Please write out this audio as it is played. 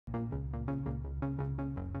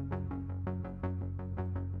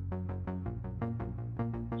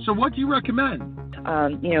So what do you recommend?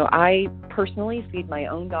 I personally feed my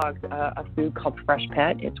own dogs a food called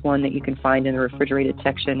Freshpet. It's one that you can find in the refrigerated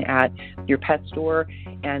section at your pet store.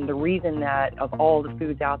 And the reason that of all the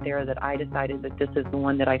foods out there that I decided that this is the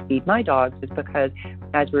one that I feed my dogs is because,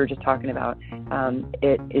 as we were just talking about,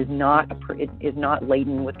 it is not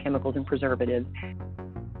laden with chemicals and preservatives.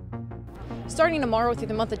 Starting tomorrow through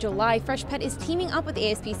the month of July, Freshpet is teaming up with the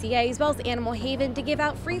ASPCA as well as Animal Haven to give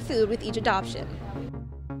out free food with each adoption.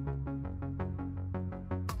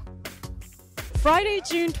 Friday,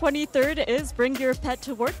 June 23rd is Bring Your Pet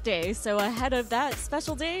to Work Day. So ahead of that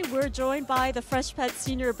special day, we're joined by the Freshpet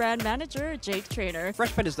Senior Brand Manager, Jake Trainer.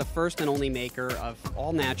 Freshpet is the first and only maker of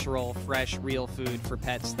all natural, fresh, real food for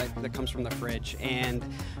pets that comes from the fridge. And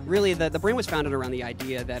really, the brand was founded around the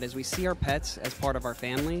idea that as we see our pets as part of our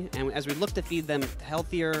family, and as we look to feed them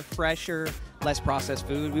healthier, fresher, less processed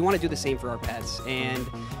food, we want to do the same for our pets. And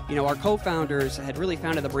our co-founders had really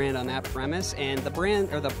founded the brand on that premise, and the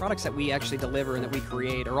brand, or the products that we actually deliver and that we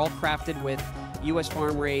create, are all crafted with U.S.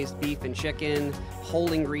 farm-raised beef and chicken,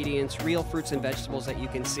 whole ingredients, real fruits and vegetables that you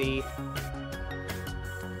can see.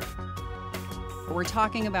 We're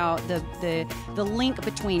talking about the link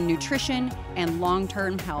between nutrition and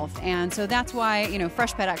long-term health, and so that's why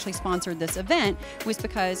Freshpet actually sponsored this event, was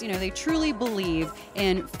because they truly believe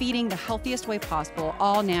in feeding the healthiest way possible,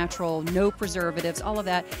 all natural, no preservatives, all of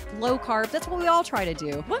that, low carb. That's what we all try to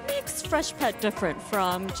do. What makes Freshpet different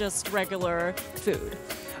from just regular food?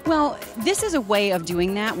 Well, this is a way of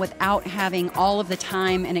doing that without having all of the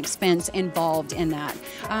time and expense involved in that.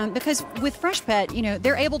 Because with Freshpet,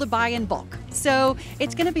 they're able to buy in bulk. So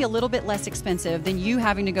it's going to be a little bit less expensive than you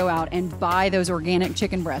having to go out and buy those organic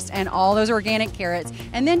chicken breasts and all those organic carrots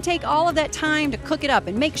and then take all of that time to cook it up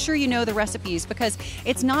and make sure you know the recipes, because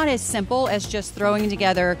it's not as simple as just throwing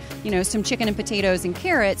together, some chicken and potatoes and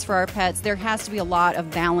carrots for our pets. There has to be a lot of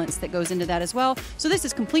balance that goes into that as well. So this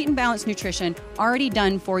is complete and balanced nutrition, already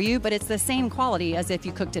done for you, but it's the same quality as if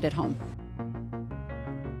you cooked it at home.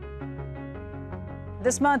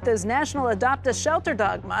 This month is National Adopt a Shelter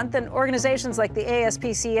Dog Month, and organizations like the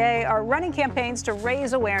ASPCA are running campaigns to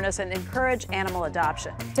raise awareness and encourage animal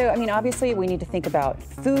adoption. So, obviously we need to think about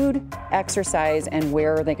food, exercise, and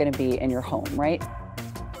where are they going to be in your home, right?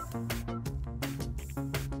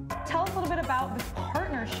 Tell us a little bit about this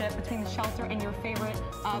partnership between the shelter and your favorite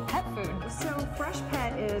pet food. So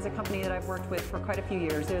Freshpet is a company that I've worked with for quite a few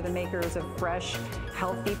years. They're the makers of fresh,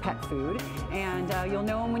 healthy pet food, and you'll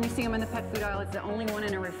know them when you see them in the pet food aisle. It's the only one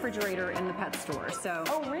in a refrigerator in the pet store. So,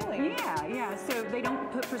 oh, really? Yeah. So they don't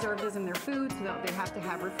put preservatives in their food, so they have to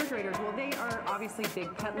have refrigerators. Well, they are obviously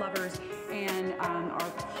big pet lovers and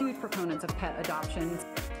are huge proponents of pet adoptions.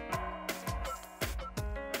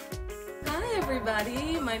 Hi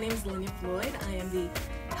everybody, my name is Linnea Floyd. I am the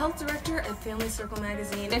Health Director at Family Circle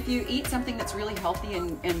Magazine. If you eat something that's really healthy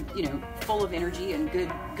and full of energy and good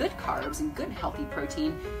carbs and good healthy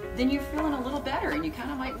protein, then you're feeling a little better and you kind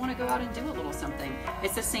of might want to go out and do a little something.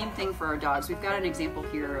 It's the same thing for our dogs. We've got an example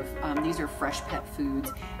here of these are Freshpet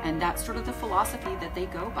foods, and that's sort of the philosophy that they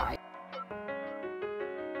go by.